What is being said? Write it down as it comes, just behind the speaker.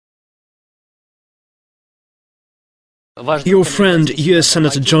Your friend, US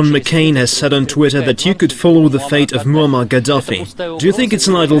Senator John McCain, has said on Twitter that you could follow the fate of Muammar Gaddafi. Do you think it's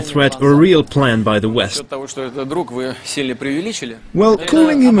an idle threat or a real plan by the West? Well,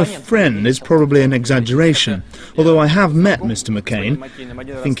 calling him a friend is probably an exaggeration, although I have met Mr. McCain.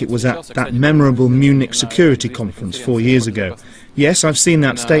 I think it was at that memorable Munich Security Conference 4 years ago. Yes, I've seen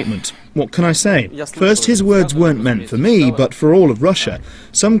that statement. What can I say? First, his words weren't meant for me, but for all of Russia.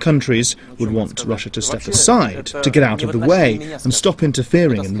 Some countries would want Russia to step aside, to get out of the way, and stop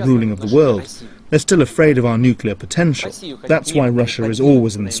interfering in the ruling of the world. They're still afraid of our nuclear potential. That's why Russia is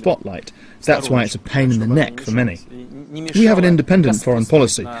always in the spotlight. That's why it's a pain in the neck for many. We have an independent foreign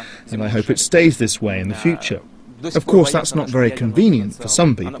policy, and I hope it stays this way in the future. Of course, that's not very convenient for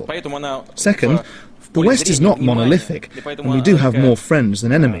some people. Second, the West is not monolithic, and we do have more friends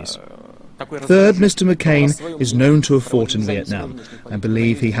than enemies. Third, Mr. McCain is known to have fought in Vietnam. I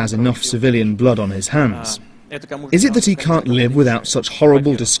believe he has enough civilian blood on his hands. Is it that he can't live without such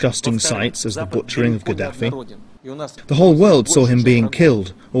horrible, disgusting sights as the butchering of Gaddafi? The whole world saw him being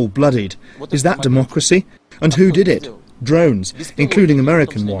killed, all bloodied. Is that democracy? And who did it? Drones, including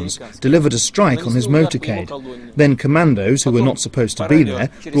American ones, delivered a strike on his motorcade. Then commandos, who were not supposed to be there,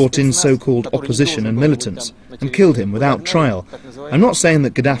 brought in so-called opposition and militants, and killed him without trial. I'm not saying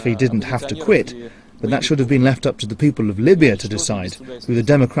that Gaddafi didn't have to quit, but that should have been left up to the people of Libya to decide, through the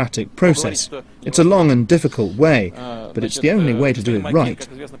democratic process. It's a long and difficult way, but it's the only way to do it right.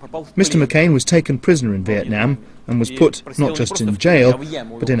 Mr. McCain was taken prisoner in Vietnam, and was put not just in jail,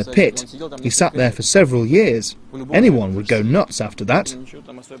 but in a pit. He sat there for several years. Anyone would go nuts after that.